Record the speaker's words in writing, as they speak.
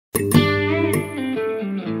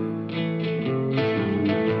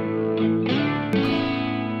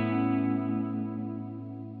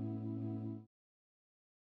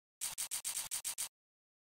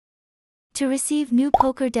receive new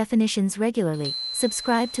poker definitions regularly,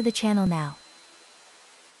 subscribe to the channel now.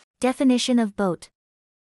 Definition of boat.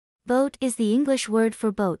 Boat is the English word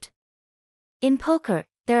for boat. In poker,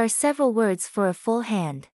 there are several words for a full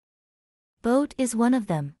hand. Boat is one of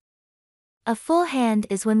them. A full hand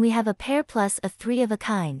is when we have a pair plus a 3 of a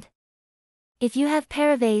kind. If you have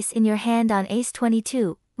pair of ace in your hand on ace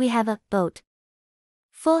 22, we have a boat.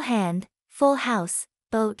 Full hand, full house,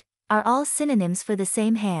 boat, are all synonyms for the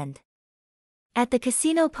same hand. At the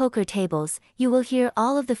casino poker tables, you will hear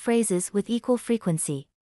all of the phrases with equal frequency.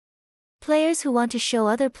 Players who want to show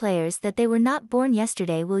other players that they were not born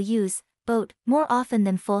yesterday will use boat more often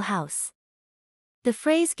than full house. The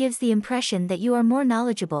phrase gives the impression that you are more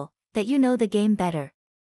knowledgeable, that you know the game better.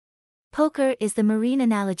 Poker is the marine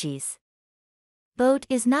analogies. Boat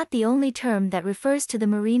is not the only term that refers to the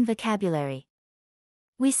marine vocabulary.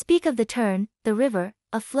 We speak of the turn, the river,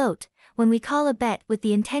 afloat, when we call a bet with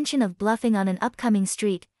the intention of bluffing on an upcoming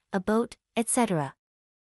street, a boat, etc.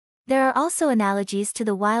 There are also analogies to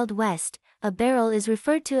the Wild West. A barrel is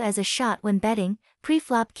referred to as a shot when betting.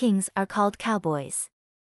 Pre-flop kings are called cowboys.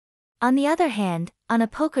 On the other hand, on a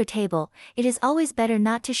poker table, it is always better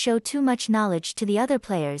not to show too much knowledge to the other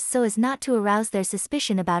players so as not to arouse their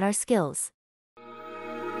suspicion about our skills.